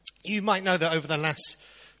You might know that over the last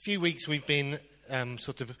few weeks we've been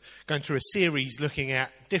sort of going through a series looking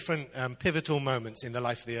at different pivotal moments in the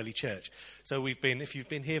life of the early church. So if you've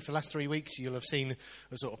been here for the last 3 weeks, you'll have seen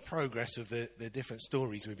a sort of progress of the different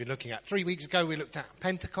stories we've been looking at. 3 weeks ago we looked at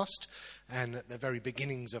Pentecost and at the very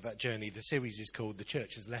beginnings of that journey. The series is called The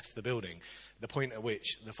Church Has Left the Building, the point at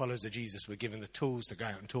which the followers of Jesus were given the tools to go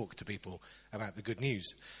out and talk to people about the good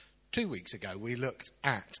news. 2 weeks ago, we looked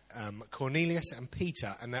at Cornelius and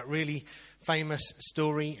Peter and that really famous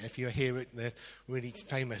story, if you hear it, the really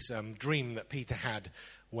famous dream that Peter had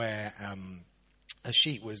where a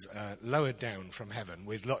sheet was lowered down from heaven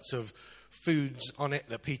with lots of foods on it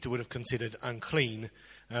that Peter would have considered unclean.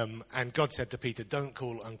 And God said to Peter, don't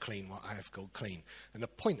call unclean what I have called clean. And the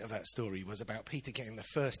point of that story was about Peter getting the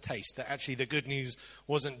first taste that actually the good news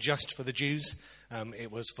wasn't just for the Jews. It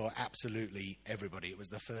was for absolutely everybody. It was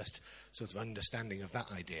the first sort of understanding of that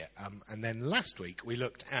idea. And then last week we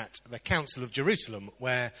looked at the Council of Jerusalem,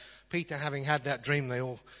 where Peter, having had that dream, they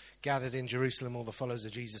all gathered in Jerusalem, all the followers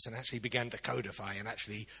of Jesus, and actually began to codify and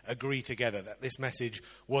actually agree together that this message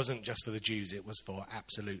wasn't just for the Jews, it was for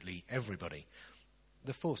absolutely everybody.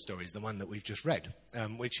 The fourth story is the one that we've just read,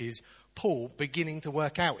 which is Paul beginning to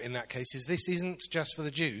work out in that case, is this isn't just for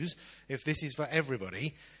the Jews, if this is for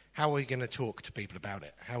everybody, how are we going to talk to people about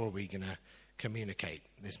it? How are we going to communicate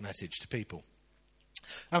this message to people?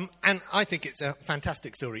 And I think it's a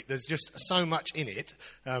fantastic story. There's just so much in it.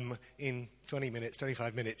 In 20 minutes,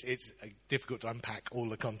 25 minutes, it's difficult to unpack all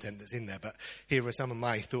the content that's in there. But here are some of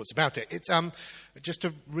my thoughts about it. It's just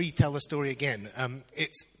to retell the story again.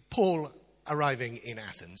 It's Paul arriving in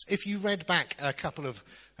Athens. If you read back a couple of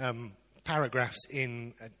paragraphs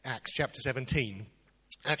in Acts chapter 17,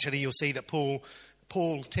 actually you'll see that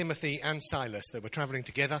Paul, Timothy and Silas, they were travelling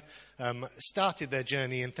together, started their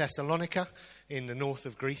journey in Thessalonica in the north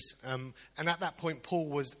of Greece. And at that point, Paul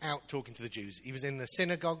was out talking to the Jews. He was in the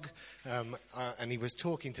synagogue and he was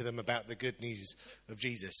talking to them about the good news of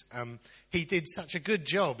Jesus. He did such a good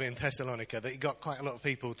job in Thessalonica that he got quite a lot of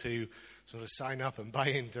people to sort of sign up and buy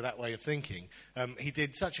into that way of thinking. He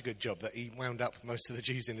did such a good job that he wound up most of the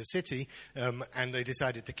Jews in the city and they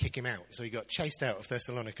decided to kick him out. So he got chased out of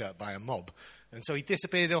Thessalonica by a mob. And so he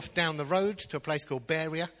disappeared off down the road to a place called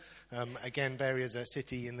Berea. Again, Berea is a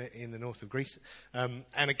city in the north of Greece. And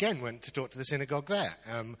again went to talk to the synagogue there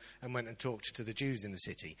and went and talked to the Jews in the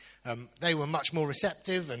city. They were much more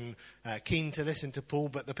receptive and keen to listen to Paul,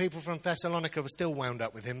 but the people from Thessalonica were still wound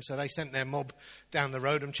up with him, so they sent their mob down the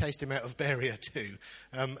road and chased him out of Berea too.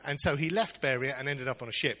 And so he left Berea and ended up on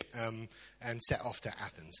a ship and set off to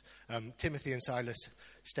Athens. Timothy and Silas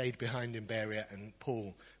stayed behind in Berea and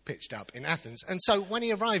Paul pitched up in Athens. And so when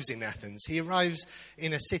he arrives in Athens, he arrives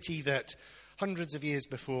in a city that hundreds of years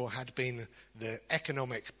before had been the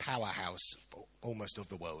economic powerhouse almost of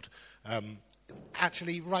the world.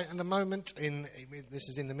 Actually, right at the moment, this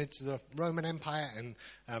is in the midst of the Roman Empire, and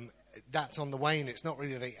that's on the wane. It's not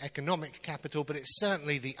really the economic capital, but it's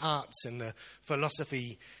certainly the arts and the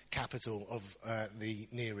philosophy capital of the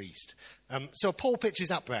Near East. So Paul pitches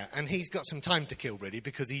up there, and he's got some time to kill, really,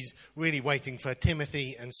 because he's really waiting for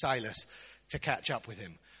Timothy and Silas to catch up with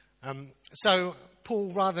him. So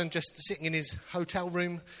Paul, rather than just sitting in his hotel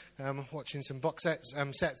room watching some box sets,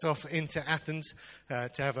 sets off into Athens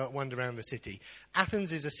to have a wander around the city.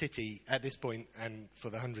 Athens is a city at this point, and for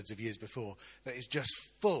the hundreds of years before, that is just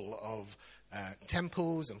full of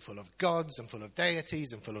temples and full of gods and full of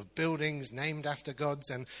deities and full of buildings named after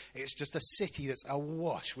gods. And it's just a city that's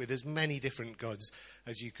awash with as many different gods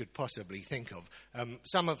as you could possibly think of.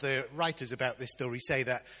 Some of the writers about this story say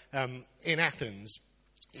that in Athens,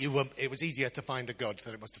 it was easier to find a god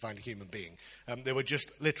than it was to find a human being. There were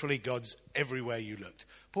just literally gods everywhere you looked.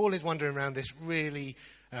 Paul is wandering around this really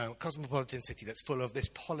cosmopolitan city that's full of this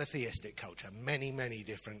polytheistic culture, many, many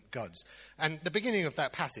different gods. And the beginning of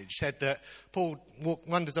that passage said that Paul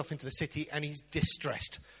wanders off into the city and he's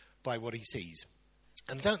distressed by what he sees.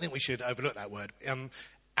 And I don't think we should overlook that word.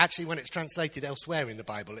 Actually, when it's translated elsewhere in the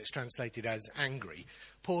Bible, it's translated as angry.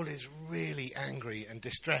 Paul is really angry and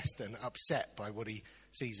distressed and upset by what he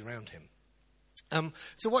sees around him.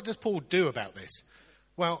 So what does Paul do about this?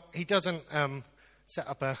 Well, he doesn't set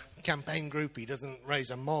up a campaign group. He doesn't raise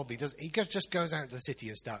a mob. He just goes out to the city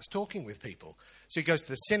and starts talking with people. So he goes to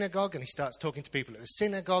the synagogue and he starts talking to people at the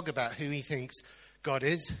synagogue about who he thinks God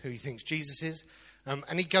is, who he thinks Jesus is.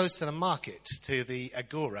 And he goes to the market, to the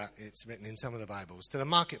agora, it's written in some of the Bibles, to the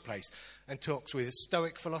marketplace, and talks with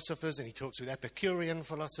Stoic philosophers, and he talks with Epicurean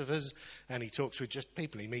philosophers, and he talks with just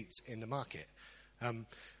people he meets in the market.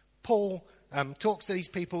 Paul talks to these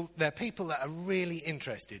people. They're people that are really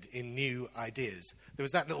interested in new ideas. There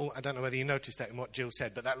was that little, I don't know whether you noticed that in what Jill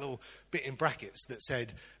said, but that little bit in brackets that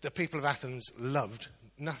said the people of Athens loved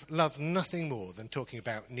nothing more than talking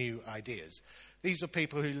about new ideas. These were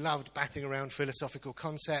people who loved batting around philosophical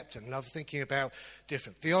concept and loved thinking about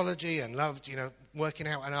different theology and loved, working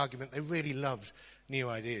out an argument. They really loved new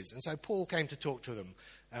ideas. And so Paul came to talk to them,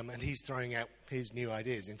 and he's throwing out his new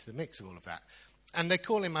ideas into the mix of all of that. And they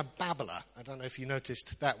call him a babbler. I don't know if you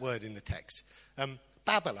noticed that word in the text.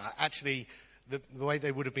 Babbler, actually, the way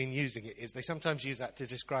they would have been using it is they sometimes use that to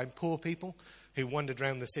describe poor people who wandered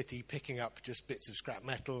around the city picking up just bits of scrap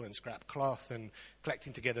metal and scrap cloth and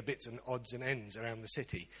collecting together bits and odds and ends around the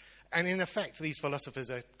city. And in effect, these philosophers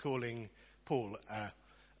are calling Paul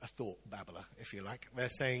a thought babbler, if you like. They're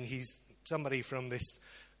saying he's somebody from this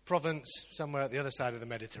province somewhere at the other side of the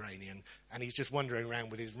Mediterranean, and he's just wandering around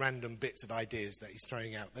with his random bits of ideas that he's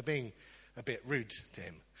throwing out. They're being a bit rude to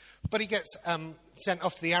him. But he gets sent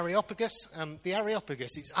off to the Areopagus. The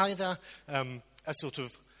Areopagus is either a sort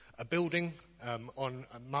of a building on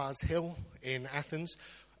Mars Hill in Athens.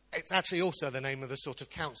 It's actually also the name of a sort of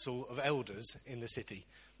council of elders in the city.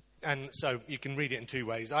 And so you can read it in two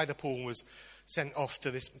ways. Either Paul was sent off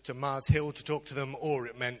to Mars Hill to talk to them, or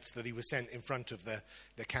it meant that he was sent in front of the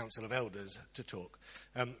council of elders to talk.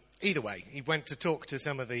 Either way, he went to talk to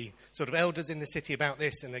some of the sort of elders in the city about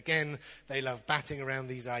this, and again, they love batting around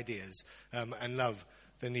these ideas and love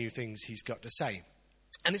the new things he's got to say.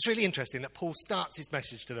 And it's really interesting that Paul starts his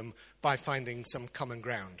message to them by finding some common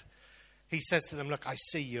ground. He says to them, look, I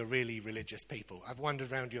see you're really religious people. I've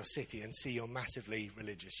wandered around your city and see you're massively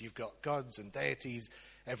religious. You've got gods and deities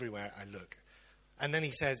everywhere I look. And then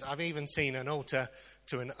he says, I've even seen an altar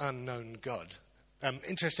to an unknown God.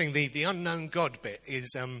 Interestingly, the unknown God bit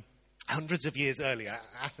is hundreds of years earlier,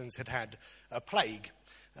 Athens had had a plague.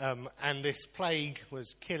 And this plague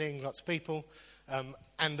was killing lots of people.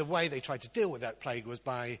 And the way they tried to deal with that plague was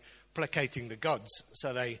by placating the gods.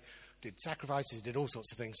 So they did sacrifices, did all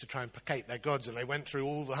sorts of things to try and placate their gods. And they went through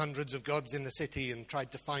all the hundreds of gods in the city and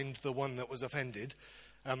tried to find the one that was offended,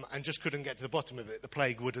 and just couldn't get to the bottom of it. The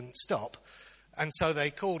plague wouldn't stop. And so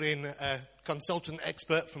they called in a consultant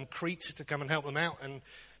expert from Crete to come and help them out. And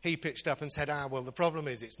he pitched up and said, well, the problem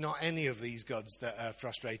is it's not any of these gods that are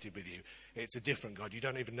frustrated with you. It's a different God. You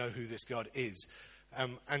don't even know who this God is.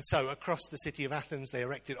 And so across the city of Athens, they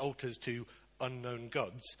erected altars to unknown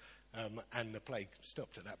gods. And the plague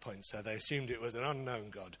stopped at that point. So they assumed it was an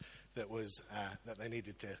unknown God that was that they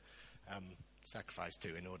needed to sacrifice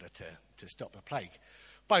to in order to stop the plague.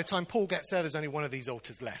 By the time Paul gets there, there's only one of these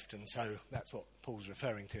altars left, and so that's what Paul's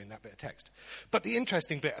referring to in that bit of text. But the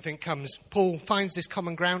interesting bit, I think, comes, Paul finds this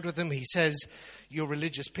common ground with them. He says, you're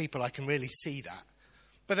religious people, I can really see that.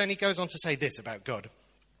 But then he goes on to say this about God.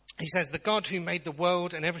 He says, the God who made the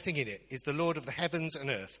world and everything in it is the Lord of the heavens and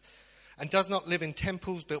earth, and does not live in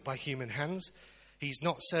temples built by human hands. He's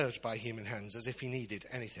not served by human hands as if he needed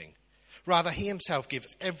anything. Rather, he himself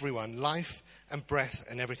gives everyone life and breath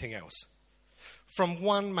and everything else. From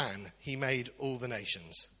one man he made all the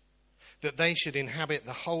nations, that they should inhabit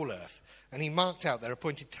the whole earth, and he marked out their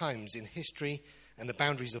appointed times in history and the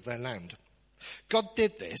boundaries of their land. God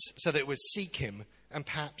did this so that it would seek him and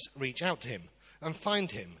perhaps reach out to him and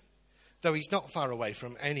find him, though he's not far away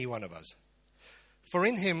from any one of us. For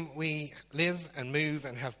in him we live and move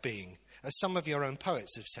and have being, as some of your own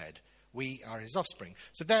poets have said, we are his offspring.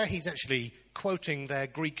 So there he's actually quoting their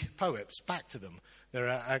Greek poets back to them. There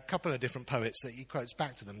are a couple of different poets that he quotes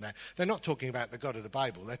back to them there. They're not talking about the God of the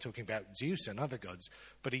Bible. They're talking about Zeus and other gods.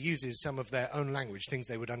 But he uses some of their own language, things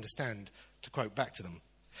they would understand, to quote back to them.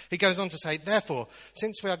 He goes on to say, therefore,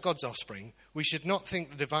 since we are God's offspring, we should not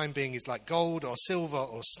think the divine being is like gold or silver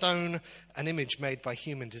or stone, an image made by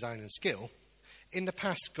human design and skill. In the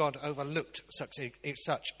past, God overlooked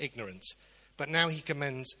such ignorance, but now he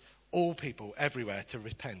commends all people everywhere to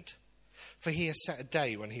repent. For he has set a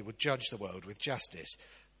day when he will judge the world with justice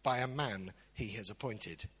by a man he has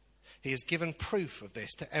appointed. He has given proof of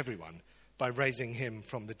this to everyone by raising him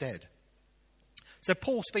from the dead. So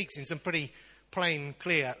Paul speaks in some pretty plain,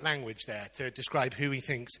 clear language there to describe who he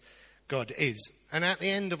thinks God is. And at the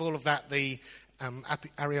end of all of that, the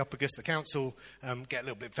Areopagus, the council, get a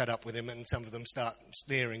little bit fed up with him, and some of them start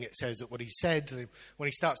sneering, it says, at what he said. When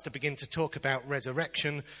he starts to begin to talk about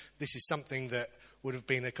resurrection, this is something that would have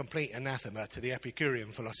been a complete anathema to the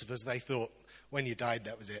Epicurean philosophers. They thought when you died,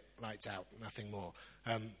 that was it, lights out, nothing more.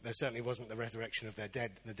 There certainly wasn't the resurrection of the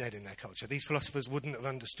dead in their culture. These philosophers wouldn't have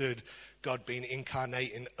understood God being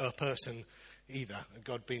incarnate in a person either,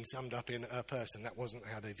 God being summed up in a person. That wasn't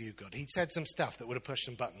how they viewed God. He'd said some stuff that would have pushed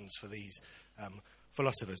some buttons for these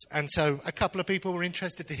philosophers. And so a couple of people were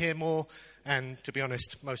interested to hear more, and to be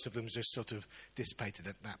honest, most of them just sort of dissipated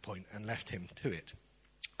at that point and left him to it.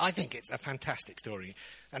 I think it's a fantastic story,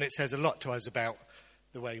 and it says a lot to us about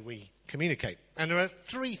the way we communicate. And there are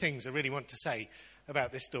three things I really want to say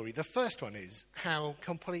about this story. The first one is how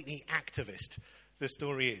completely activist the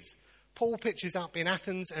story is. Paul pitches up in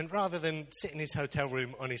Athens, and rather than sit in his hotel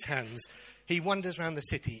room on his hands, he wanders around the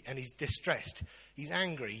city and he's distressed. He's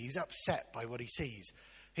angry. He's upset by what he sees.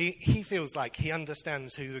 He feels like he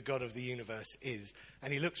understands who the God of the universe is.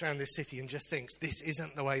 And he looks around this city and just thinks, this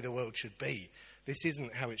isn't the way the world should be. This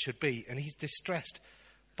isn't how it should be. And he's distressed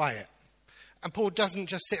by it. And Paul doesn't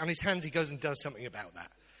just sit on his hands. He goes and does something about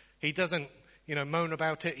that. He doesn't, moan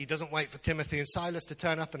about it. He doesn't wait for Timothy and Silas to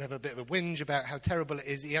turn up and have a bit of a whinge about how terrible it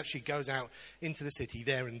is. He actually goes out into the city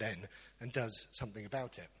there and then and does something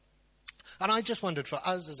about it. And I just wondered, for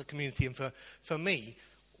us as a community and for me,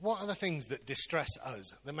 what are the things that distress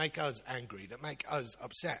us, that make us angry, that make us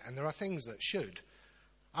upset? And there are things that should.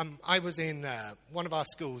 I was in one of our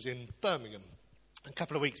schools in Birmingham a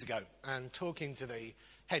couple of weeks ago and talking to the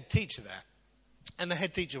head teacher there. And the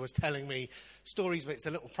head teacher was telling me stories, but it's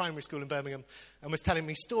a little primary school in Birmingham, and was telling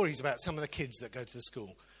me stories about some of the kids that go to the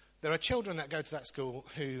school. There are children that go to that school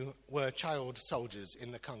who were child soldiers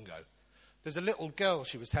in the Congo. There's a little girl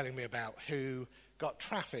she was telling me about who got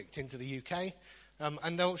trafficked into the UK,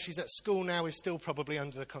 and though she's at school now, is still probably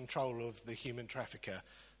under the control of the human trafficker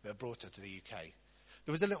that brought her to the UK.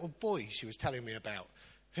 There was a little boy she was telling me about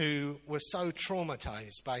who was so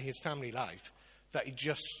traumatised by his family life that he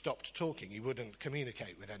just stopped talking. He wouldn't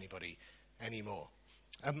communicate with anybody anymore.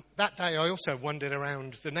 That day I also wandered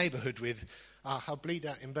around the neighbourhood with our hub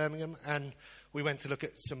leader in Birmingham, and we went to look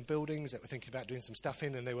at some buildings that we're thinking about doing some stuff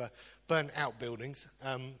in, and they were burnt out buildings.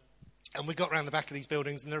 And we got around the back of these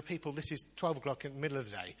buildings, and there are people, this is 12 o'clock in the middle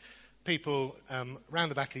of the day, people around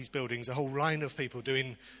the back of these buildings, a whole line of people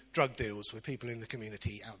doing drug deals with people in the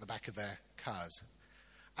community out the back of their cars.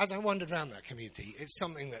 As I wandered around that community, it's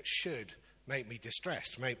something that should make me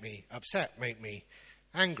distressed, make me upset, make me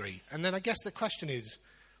angry. And then I guess the question is,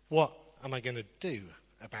 what am I going to do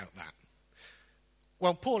about that?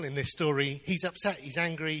 Well, Paul in this story, he's upset, he's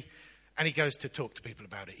angry, and he goes to talk to people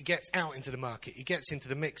about it. He gets out into the market, he gets into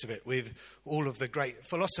the mix of it with all of the great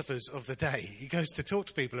philosophers of the day. He goes to talk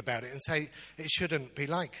to people about it and say, it shouldn't be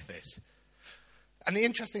like this. And the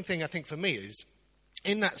interesting thing, I think, for me is,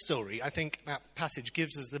 in that story, I think that passage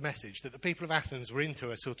gives us the message that the people of Athens were into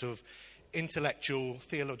a sort of intellectual,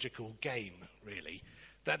 theological game, really.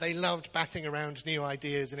 That they loved batting around new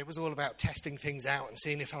ideas, and it was all about testing things out and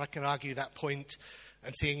seeing if I can argue that point,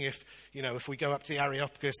 and seeing if we go up to the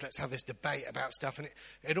Areopagus, let's have this debate about stuff. And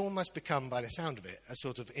it almost become, by the sound of it, a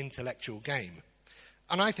sort of intellectual game.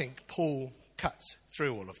 And I think Paul cuts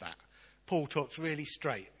through all of that. Paul talks really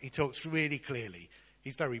straight. He talks really clearly.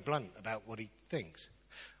 He's very blunt about what he thinks.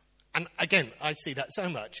 And again, I see that so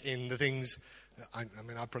much in the things... I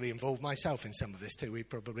probably involve myself in some of this too. We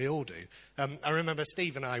probably all do. I remember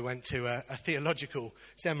Steve and I went to a theological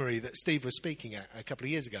seminary that Steve was speaking at a couple of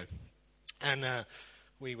years ago. And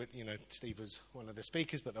we were, Steve was one of the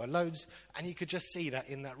speakers, but there were loads. And you could just see that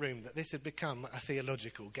in that room, that this had become a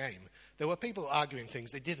theological game. There were people arguing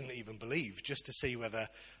things they didn't even believe, just to see whether,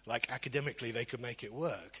 academically, they could make it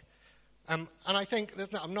work. And I think,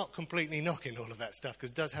 I'm not completely knocking all of that stuff,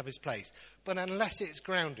 because it does have its place. But unless it's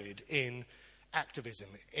grounded in activism,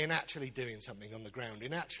 in actually doing something on the ground,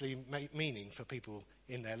 in actually meaning for people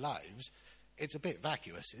in their lives, it's a bit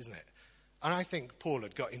vacuous, isn't it? And I think Paul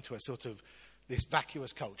had got into a sort of this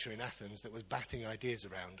vacuous culture in Athens that was batting ideas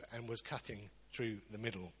around and was cutting through the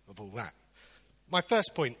middle of all that. My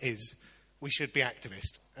first point is we should be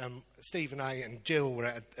activist. Steve and I and Jill were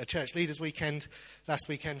at a church leaders weekend last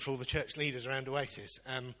weekend for all the church leaders around Oasis,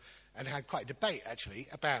 and had quite a debate actually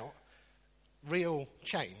about real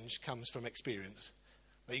change comes from experience.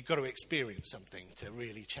 But you've got to experience something to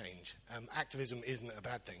really change. Activism isn't a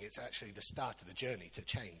bad thing. It's actually the start of the journey to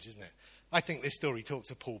change, isn't it? I think this story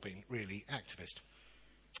talks of Paul being really activist.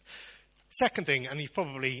 Second thing, and you've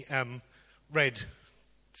probably read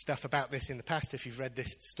stuff about this in the past if you've read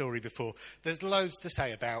this story before, there's loads to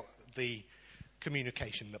say about the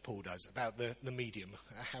communication that Paul does, about the medium,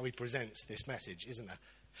 how he presents this message, isn't there?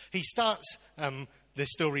 He starts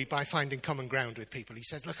this story by finding common ground with people. He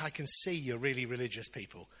says, look, I can see you're really religious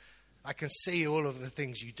people. I can see all of the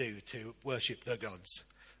things you do to worship the gods.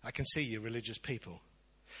 I can see you're religious people.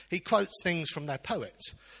 He quotes things from their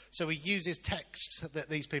poets. So he uses texts that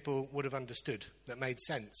these people would have understood, that made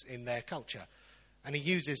sense in their culture. And he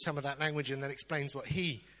uses some of that language and then explains what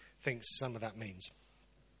he thinks some of that means.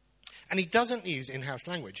 And he doesn't use in-house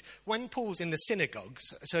language. When Paul's in the synagogues,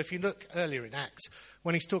 so if you look earlier in Acts,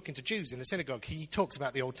 when he's talking to Jews in the synagogue, he talks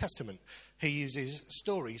about the Old Testament. He uses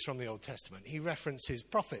stories from the Old Testament. He references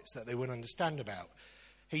prophets that they would understand about.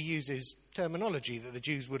 He uses terminology that the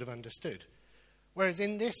Jews would have understood. Whereas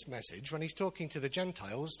in this message, when he's talking to the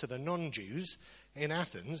Gentiles, to the non-Jews in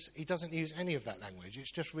Athens, he doesn't use any of that language.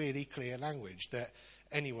 It's just really clear language that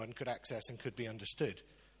anyone could access and could be understood.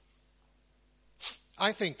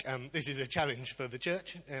 I think this is a challenge for the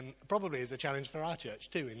church, and probably is a challenge for our church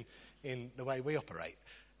too, in the way we operate,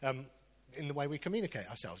 in the way we communicate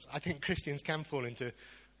ourselves. I think Christians can fall into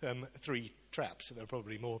three traps. There are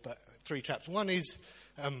probably more, but three traps. One is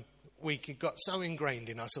we got so ingrained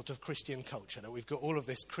in our sort of Christian culture that we've got all of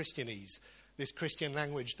this Christianese, this Christian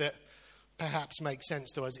language that perhaps makes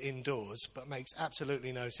sense to us indoors, but makes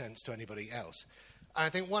absolutely no sense to anybody else. And I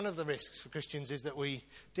think one of the risks for Christians is that we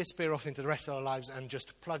disappear off into the rest of our lives and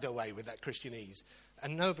just plug away with that Christianese.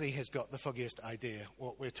 And nobody has got the foggiest idea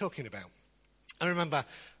what we're talking about. I remember I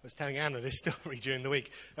was telling Anna this story during the week.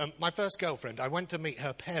 My first girlfriend, I went to meet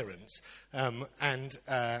her parents. And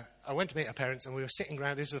we were sitting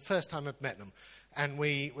around. This was the first time I'd met them. And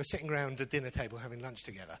we were sitting around the dinner table having lunch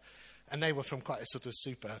together. And they were from quite a sort of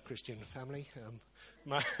super Christian family.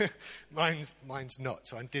 Mine's not,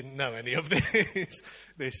 so I didn't know any of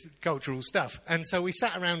this cultural stuff. And so we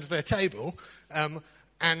sat around their table,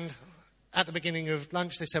 and at the beginning of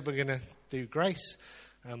lunch they said we're going to do grace.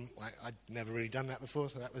 I'd never really done that before,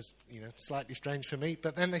 so that was slightly strange for me.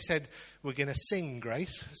 But then they said we're going to sing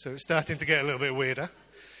grace, so it's starting to get a little bit weirder.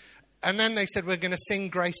 And then they said we're going to sing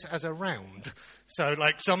grace as a round. So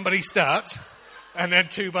like somebody starts, and then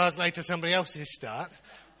 2 bars later somebody else's start.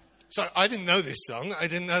 So I didn't know this song, I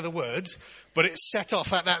didn't know the words, but it set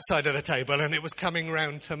off at that side of the table and it was coming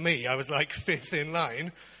round to me. I was like fifth in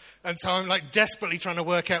line. And so I'm like desperately trying to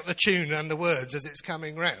work out the tune and the words as it's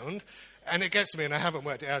coming round. And it gets to me and I haven't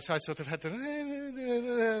worked it out, so I sort of had to...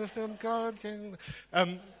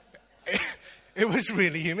 It was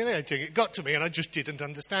really humiliating. It got to me and I just didn't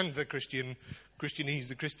understand the Christianese,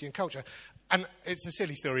 the Christian culture. And it's a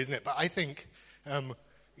silly story, isn't it? But I think,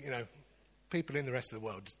 people in the rest of the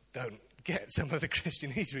world don't get some of the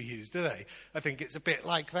Christianese we use, do they? I think it's a bit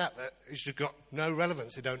like that it's just got no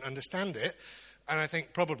relevance. They don't understand it. And I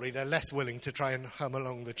think probably they're less willing to try and hum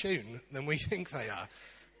along the tune than we think they are.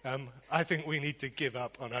 I think we need to give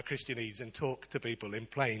up on our Christianese and talk to people in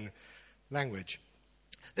plain language.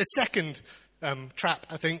 The second trap,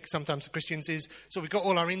 I think, sometimes for Christians is, so we've got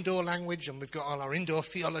all our indoor language and we've got all our indoor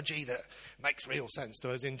theology that makes real sense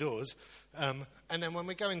to us indoors. And then when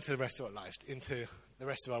we go into the rest of our lives, into the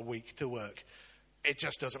rest of our week to work, it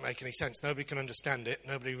just doesn't make any sense. Nobody can understand it.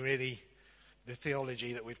 The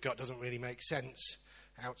theology that we've got doesn't really make sense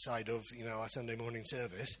outside of, our Sunday morning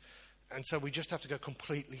service. And so we just have to go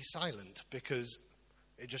completely silent because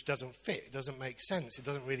it just doesn't fit. It doesn't make sense. It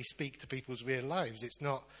doesn't really speak to people's real lives. It's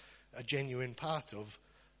not a genuine part of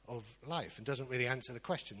life and doesn't really answer the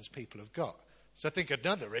questions people have got. So I think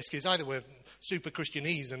another risk is either we're super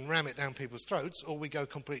Christianese and ram it down people's throats, or we go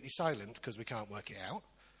completely silent because we can't work it out.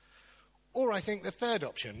 Or I think the third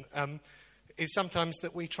option is sometimes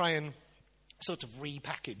that we try and sort of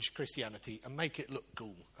repackage Christianity and make it look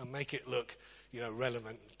cool and make it look,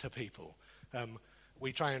 relevant to people.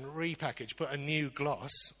 We try and repackage, put a new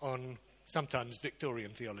gloss on sometimes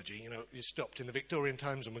Victorian theology. You stopped in the Victorian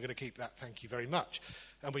times and we're going to keep that, thank you very much.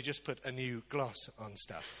 And we just put a new gloss on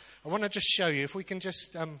stuff. I want to just show you, if we can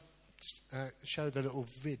just show the little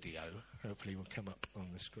video, hopefully it will come up on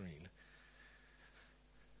the screen.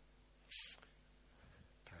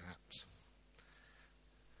 Perhaps.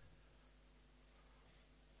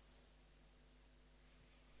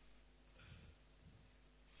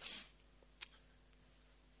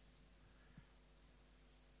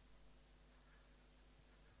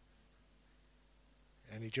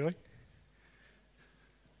 Any joy?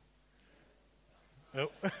 Oh.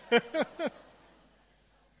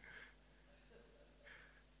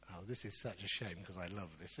 This is such a shame because I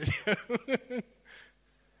love this video. Do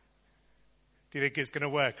you think it's going to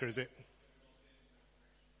work, or is it?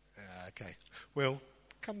 Okay. We'll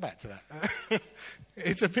come back to that.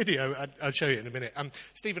 It's a video. I'll show you in a minute.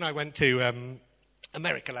 Steve and I went to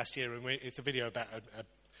America last year, and it's a video about a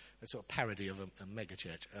sort of parody of a mega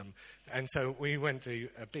church. And so we went to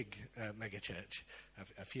a big mega church,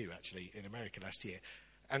 a few actually, in America last year.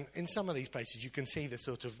 And in some of these places, you can see the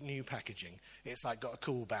sort of new packaging. It's like got a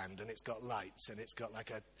cool band, and it's got lights, and it's got like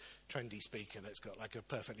a trendy speaker that's got like a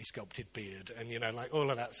perfectly sculpted beard, and like all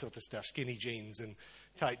of that sort of stuff, skinny jeans and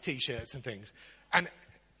tight T-shirts and things. And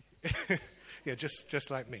yeah, just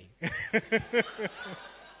like me.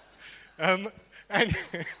 And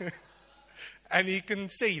and you can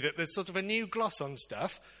see that there's sort of a new gloss on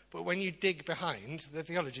stuff, but when you dig behind, the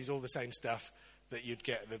theology is all the same stuff that you'd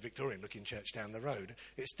get at the Victorian-looking church down the road.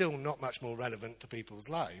 It's still not much more relevant to people's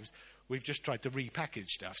lives. We've just tried to repackage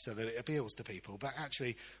stuff so that it appeals to people, but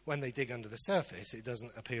actually, when they dig under the surface, it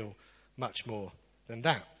doesn't appeal much more than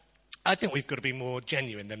that. I think we've got to be more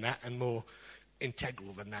genuine than that and more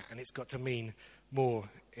integral than that, and it's got to mean more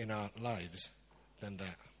in our lives than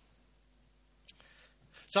that.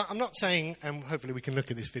 So I'm not saying, and hopefully we can look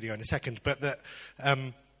at this video in a second, but that,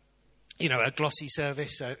 a glossy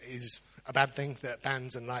service is a bad thing, that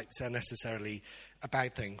bands and lights are necessarily a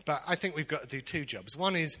bad thing. But I think we've got to do two jobs.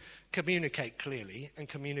 One is communicate clearly and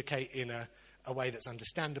communicate in a way that's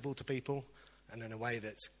understandable to people and in a way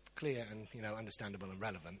that's clear and, understandable and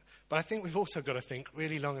relevant. But I think we've also got to think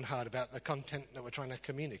really long and hard about the content that we're trying to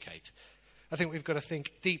communicate. I think we've got to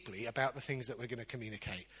think deeply about the things that we're going to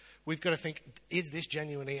communicate. We've got to think, is this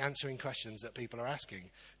genuinely answering questions that people are asking?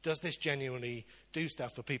 Does this genuinely do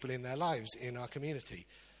stuff for people in their lives, in our community?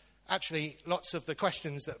 Actually, lots of the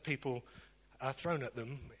questions that people are thrown at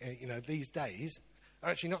them, these days, are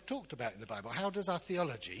actually not talked about in the Bible. How does our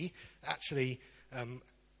theology actually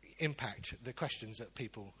impact the questions that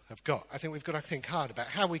people have got? I think we've got to think hard about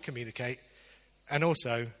how we communicate and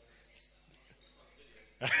also...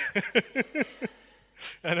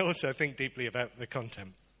 and also think deeply about the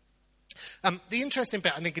content. The interesting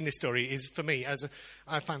bit, I think, in this story is, for me,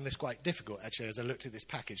 I found this quite difficult, actually, as I looked at this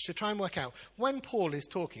passage, to try and work out when Paul is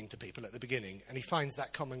talking to people at the beginning and he finds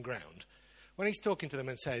that common ground, when he's talking to them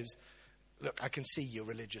and says, look, I can see you're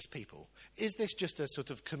religious people, is this just a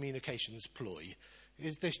sort of communications ploy?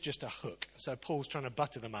 Is this just a hook? So Paul's trying to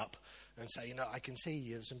butter them up and say, I can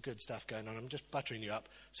see there's some good stuff going on. I'm just buttering you up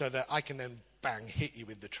so that I can then, bang, hit you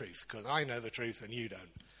with the truth, because I know the truth and you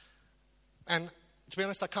don't. And to be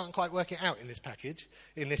honest, I can't quite work it out in this passage.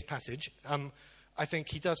 I think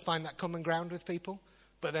he does find that common ground with people,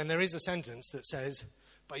 but then there is a sentence that says,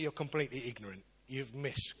 but you're completely ignorant. You've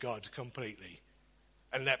missed God completely.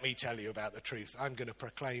 And let me tell you about the truth. I'm going to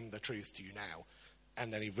proclaim the truth to you now.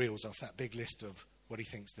 And then he reels off that big list of what he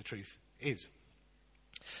thinks the truth is.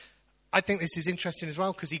 I think this is interesting as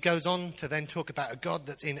well because he goes on to then talk about a God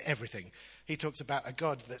that's in everything. He talks about a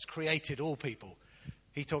God that's created all people.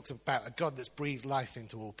 He talks about a God that's breathed life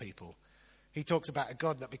into all people. He talks about a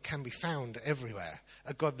God that can be found everywhere,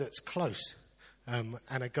 a God that's close, and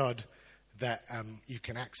a God that you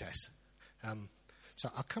can access. So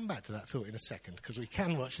I'll come back to that thought in a second because we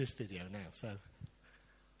can watch this video now. So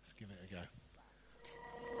let's give it a go.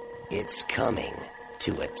 It's coming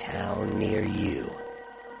to a town near you.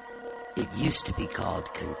 It used to be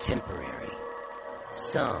called contemporary.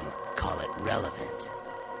 Some call it relevant.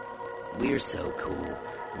 We're so cool,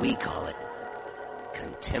 we call it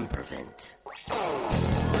contemporvant.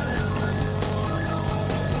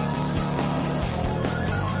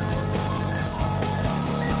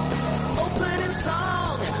 Opening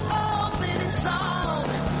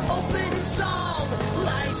song,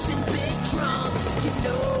 lights and big drums. You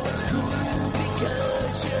know it's cool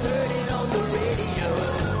because you heard it on the radio.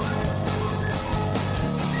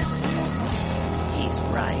 He's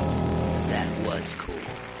right, that was cool.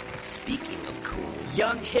 Speaking of cool.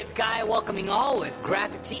 Young hip guy welcoming all with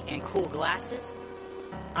graphic tee and cool glasses.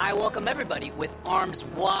 I welcome everybody with arms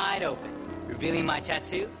wide open, revealing my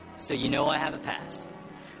tattoo so you know I have a past.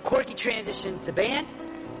 Quirky transition to band.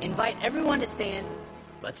 Invite everyone to stand.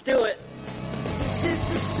 Let's do it. This is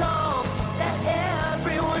the song that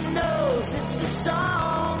everyone knows. It's the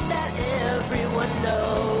song that everyone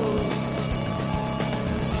knows.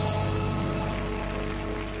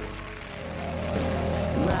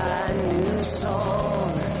 My new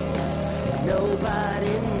song that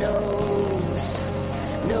nobody knows.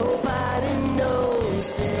 Nobody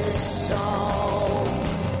knows this song.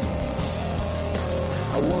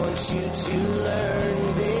 I want you to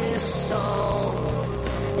learn this song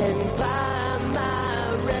and buy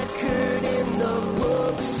my record in the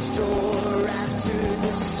bookstore after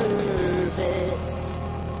the service.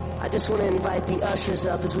 I just want to invite the ushers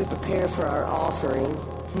up as we prepare for our offering.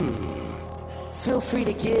 Feel free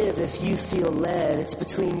to give if you feel led. It's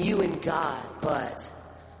between you and God, but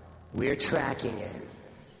we're tracking it.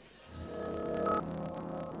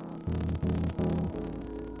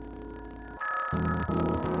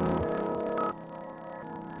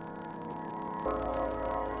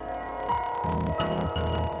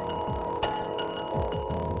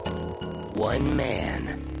 One man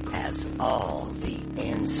has all the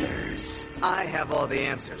answers. I have all the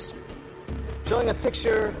answers. Showing a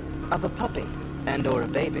picture of a puppy and or a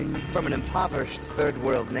baby from an impoverished third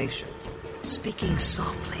world nation. Speaking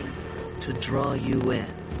softly to draw you in.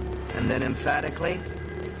 And then emphatically,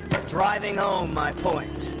 driving home my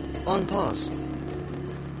point. On pause.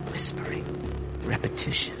 Whispering.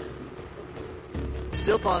 Repetition.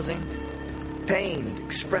 Still pausing. Pained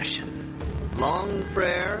expression. Long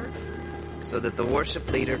prayer so that the worship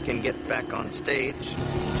leader can get back on stage.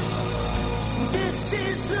 This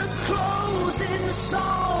is the closing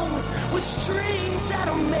song with strings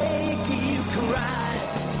that'll make you cry.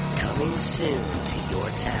 Coming soon to your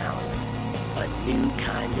town, a new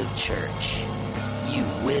kind of church. You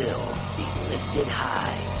will be lifted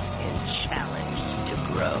high and challenged to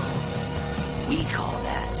grow. We call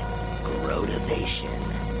that growtivation.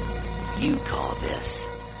 You call this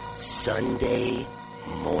Sunday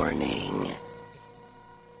morning.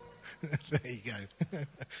 There you go.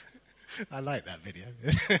 I like that video.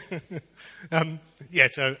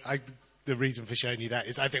 The reason for showing you that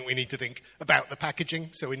is I think we need to think about the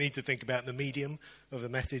packaging. So we need to think about the medium of the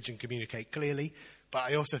message and communicate clearly.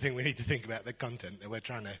 But I also think we need to think about the content that we're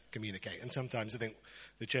trying to communicate. And sometimes I think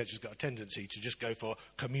the church has got a tendency to just go for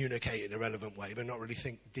communicate in a relevant way, but not really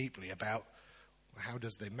think deeply about how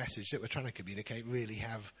does the message that we're trying to communicate really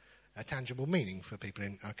have a tangible meaning for people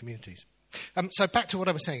in our communities. So back to what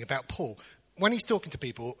I was saying about Paul. When he's talking to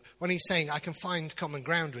people, when he's saying, I can find common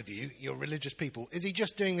ground with you, you're religious people, is he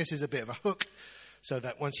just doing this as a bit of a hook so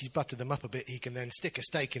that once he's buttered them up a bit, he can then stick a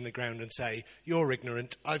stake in the ground and say, you're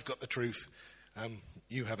ignorant, I've got the truth,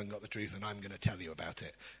 you haven't got the truth, and I'm going to tell you about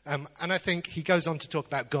it. And I think he goes on to talk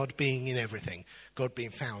about God being in everything, God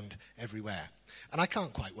being found everywhere. And I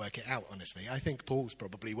can't quite work it out, honestly. I think Paul's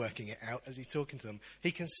probably working it out as he's talking to them.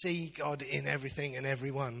 He can see God in everything and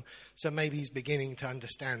everyone. So maybe he's beginning to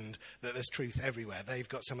understand that there's truth everywhere. They've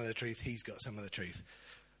got some of the truth, he's got some of the truth.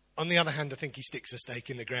 On the other hand, I think he sticks a stake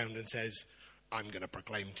in the ground and says, I'm going to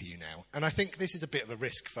proclaim to you now. And I think this is a bit of a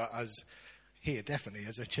risk for us here, definitely,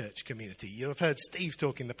 as a church community. You'll have heard Steve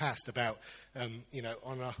talk in the past about,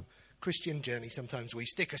 on a Christian journey, sometimes we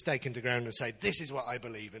stick a stake in the ground and say, this is what I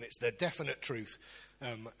believe, and it's the definite truth,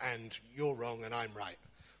 and you're wrong and I'm right.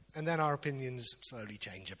 And then our opinions slowly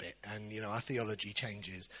change a bit, and, our theology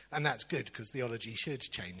changes. And that's good, because theology should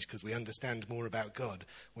change, because we understand more about God.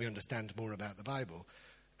 We understand more about the Bible.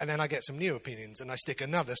 And then I get some new opinions, and I stick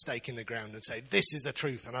another stake in the ground and say, this is the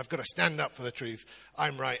truth, and I've got to stand up for the truth.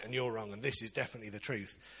 I'm right and you're wrong, and this is definitely the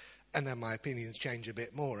truth. And then my opinions change a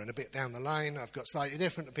bit more, and a bit down the line, I've got slightly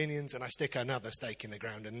different opinions, and I stick another stake in the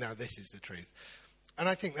ground, and now this is the truth. And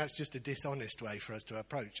I think that's just a dishonest way for us to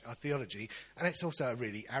approach our theology, and it's also a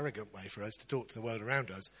really arrogant way for us to talk to the world around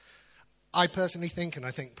us. I personally think, and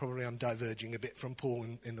I think probably I'm diverging a bit from Paul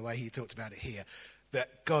in the way he talked about it here,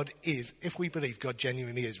 that God is, if we believe God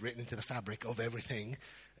genuinely is written into the fabric of everything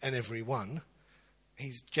and everyone,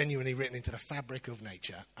 he's genuinely written into the fabric of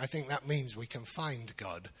nature. I think that means we can find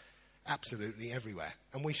God absolutely everywhere.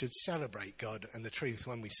 And we should celebrate God and the truth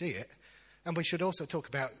when we see it. And we should also talk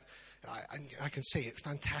about, I can see it's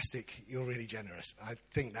fantastic, you're really generous. I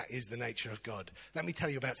think that is the nature of God. Let me tell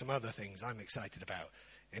you about some other things I'm excited about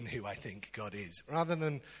in who I think God is. Rather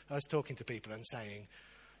than us talking to people and saying,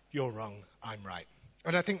 you're wrong, I'm right.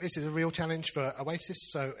 And I think this is a real challenge for Oasis.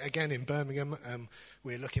 So again, in Birmingham,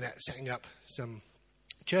 we're looking at setting up some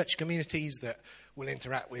church communities that will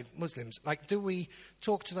interact with Muslims. Like, do we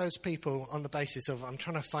talk to those people on the basis of, I'm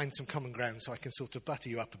trying to find some common ground so I can sort of butter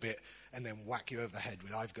you up a bit and then whack you over the head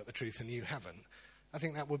with, I've got the truth and you haven't? I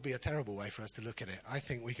think that would be a terrible way for us to look at it. I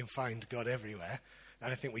think we can find God everywhere,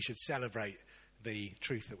 and I think we should celebrate the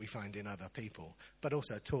truth that we find in other people, but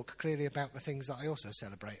also talk clearly about the things that I also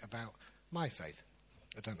celebrate about my faith.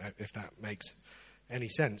 I don't know if that makes any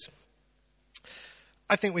sense.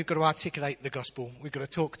 I think we've got to articulate the gospel. We've got to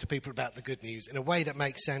talk to people about the good news in a way that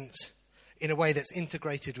makes sense, in a way that's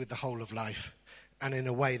integrated with the whole of life, and in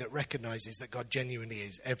a way that recognises that God genuinely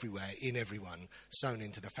is everywhere, in everyone, sewn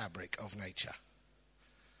into the fabric of nature.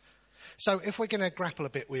 So if we're going to grapple a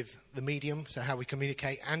bit with the medium, so how we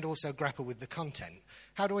communicate, and also grapple with the content,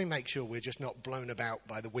 how do we make sure we're just not blown about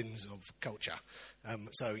by the winds of culture?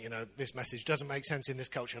 This message doesn't make sense in this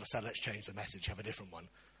culture, so let's change the message, have a different one.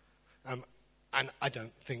 And I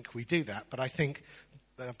don't think we do that, but I think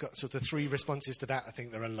that I've got sort of three responses to that. I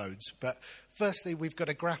think there are loads. But firstly, we've got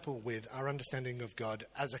to grapple with our understanding of God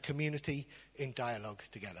as a community in dialogue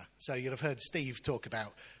together. So you'll have heard Steve talk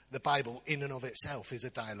about the Bible in and of itself is a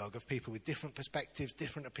dialogue of people with different perspectives,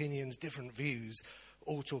 different opinions, different views,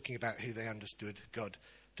 all talking about who they understood God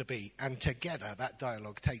to be. And together, that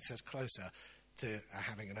dialogue takes us closer to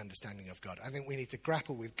having an understanding of God. I think we need to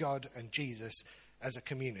grapple with God and Jesus as a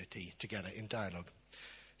community together in dialogue.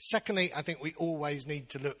 Secondly, I think we always need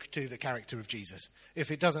to look to the character of Jesus.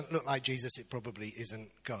 If it doesn't look like Jesus, it probably isn't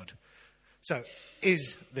God. So,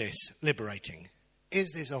 is this liberating?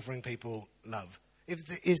 Is this offering people love?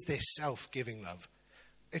 Is this self-giving love?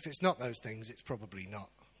 If it's not those things, it's probably not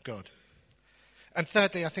God. And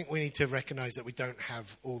thirdly, I think we need to recognise that we don't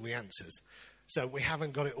have all the answers. So we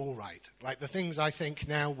haven't got it all right. Like the things I think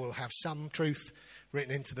now will have some truth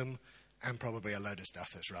written into them and probably a load of stuff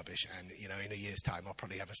that's rubbish. And, in a year's time, I'll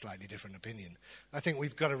probably have a slightly different opinion. I think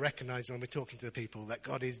we've got to recognise when we're talking to the people that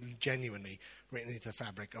God is genuinely written into the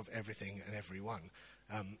fabric of everything and everyone,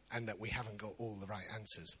 and that we haven't got all the right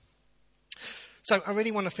answers. So I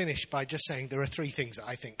really want to finish by just saying there are three things that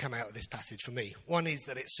I think come out of this passage for me. One is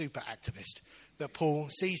that it's super activist, that Paul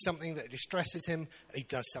sees something that distresses him and he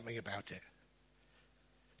does something about it.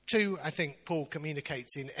 Two, I think Paul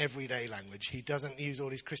communicates in everyday language. He doesn't use all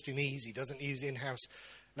his Christianese. He doesn't use in-house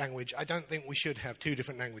language. I don't think we should have two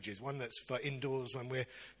different languages, one that's for indoors when we're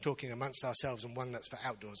talking amongst ourselves and one that's for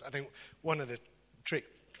outdoors. I think one of the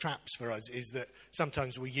traps for us is that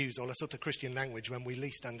sometimes we use all a sort of Christian language when we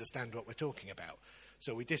least understand what we're talking about.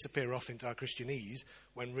 So we disappear off into our Christianese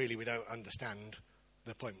when really we don't understand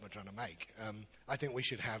the point we're trying to make. I think we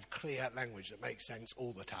should have clear language that makes sense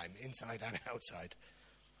all the time, inside and outside.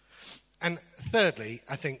 And thirdly,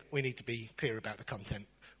 I think we need to be clear about the content.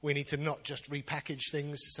 We need to not just repackage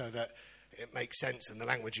things so that it makes sense and the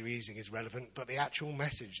language you're using is relevant, but the actual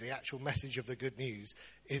message of the good news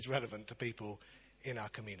is relevant to people in our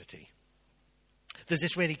community. There's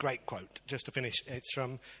this really great quote, just to finish. It's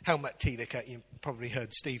from Helmut Thielicke. You probably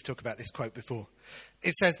heard Steve talk about this quote before.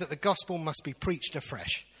 It says that the gospel must be preached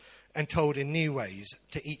afresh and told in new ways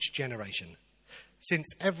to each generation,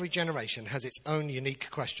 since every generation has its own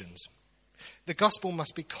unique questions. The gospel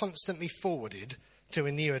must be constantly forwarded to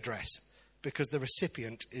a new address because the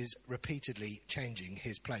recipient is repeatedly changing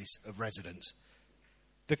his place of residence.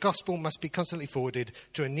 The gospel must be constantly forwarded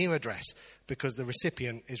to a new address because the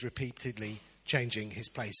recipient is repeatedly changing his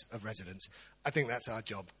place of residence. I think that's our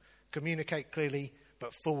job. Communicate clearly,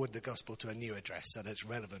 but forward the gospel to a new address so that it's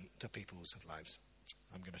relevant to people's lives.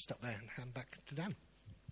 I'm going to stop there and hand back to Dan.